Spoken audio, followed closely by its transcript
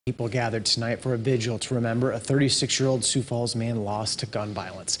People gathered tonight for a vigil to remember a 36-year-old Sioux Falls man lost to gun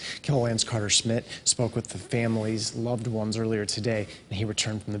violence. KELOLAND's Carter Schmidt spoke with the family's loved ones earlier today, and he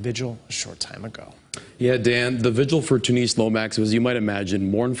returned from the vigil a short time ago. Yeah, Dan, the vigil for Tunice Lomax was, you might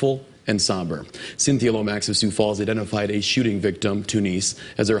imagine, mournful and somber. Cynthia Lomax of Sioux Falls identified a shooting victim, Tunice,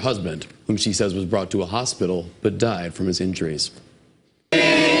 as her husband, whom she says was brought to a hospital but died from his injuries.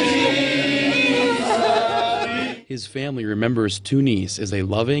 His family remembers Tunice as a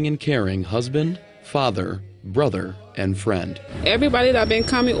loving and caring husband, father, brother, and friend. Everybody that been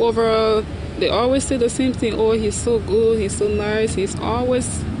coming over, they always say the same thing. Oh, he's so good, he's so nice, he's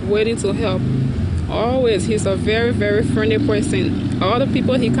always waiting to help. Always, he's a very, very friendly person. All the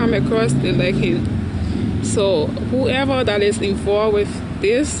people he come across, they like him. So whoever that is involved with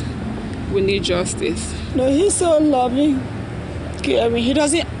this, we need justice. No, he's so loving, caring. He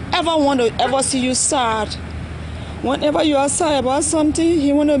doesn't ever want to ever see you sad. Whenever you are sad about something,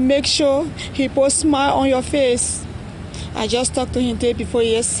 he want to make sure he puts a smile on your face. I just talked to him day before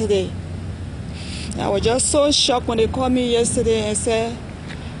yesterday. I was just so shocked when they called me yesterday and said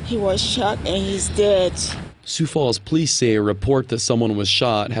he was shot and he's dead. Sioux Falls police say a report that someone was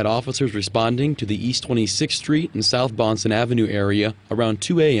shot had officers responding to the East 26th Street and South Bonson Avenue area around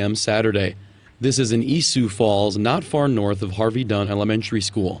 2 a.m. Saturday. This is in East Sioux Falls, not far north of Harvey Dunn Elementary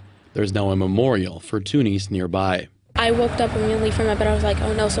School. There's now a memorial for Tunice nearby. I woke up immediately from my bed. I was like,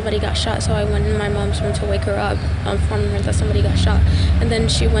 oh no, somebody got shot. So I went in my mom's room to wake her up, informing her that somebody got shot. And then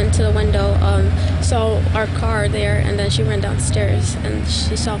she went to the window, saw our car there, and then she ran downstairs and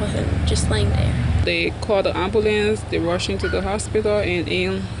she saw him just laying there. They called the ambulance, they rushed into the hospital, and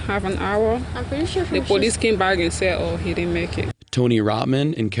in half an hour, I'm pretty sure the police came back and said, oh, he didn't make it. Tony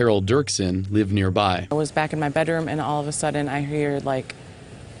Rotman and Carol Dirksen live nearby. I was back in my bedroom and all of a sudden I heard like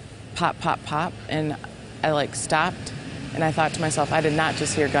pop, pop, pop, and I stopped and I thought to myself, I did not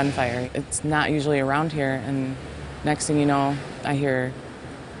just hear gunfire. It's not usually around here, and next thing you know, I hear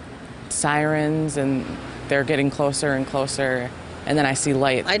sirens and they're getting closer and closer, and then I see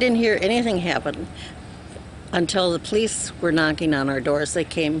light. I didn't hear anything happen until the police were knocking on our doors. They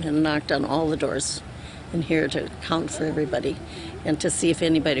came and knocked on all the doors in here to count for everybody and to see if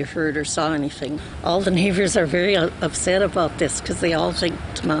anybody heard or saw anything. All the neighbors are very upset about this because they all think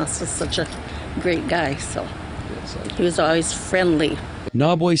Tomas is such a great guy, so he was always friendly.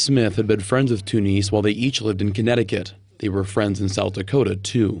 Naboy Smith had been friends with Tunice while they each lived in Connecticut. They were friends in South Dakota,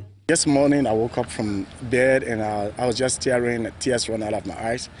 too. This morning I woke up from bed and I was just tears running out of my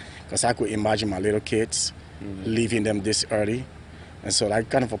eyes because I could imagine my little kids leaving them this early. And so I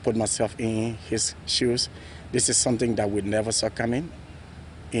kind of put myself in his shoes. This is something that we never saw coming.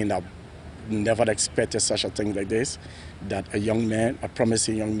 And I never expected such a thing like this, that a young man, a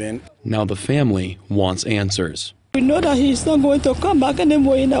promising young man. Now the family wants answers. We know that he's not going to come back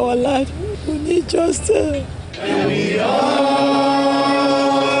anymore in our life. We need justice.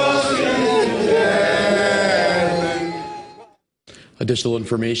 Additional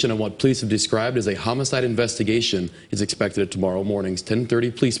information on what police have described as a homicide investigation is expected at tomorrow morning's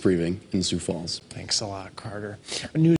 10:30 police briefing in Sioux Falls. Thanks a lot, Carter.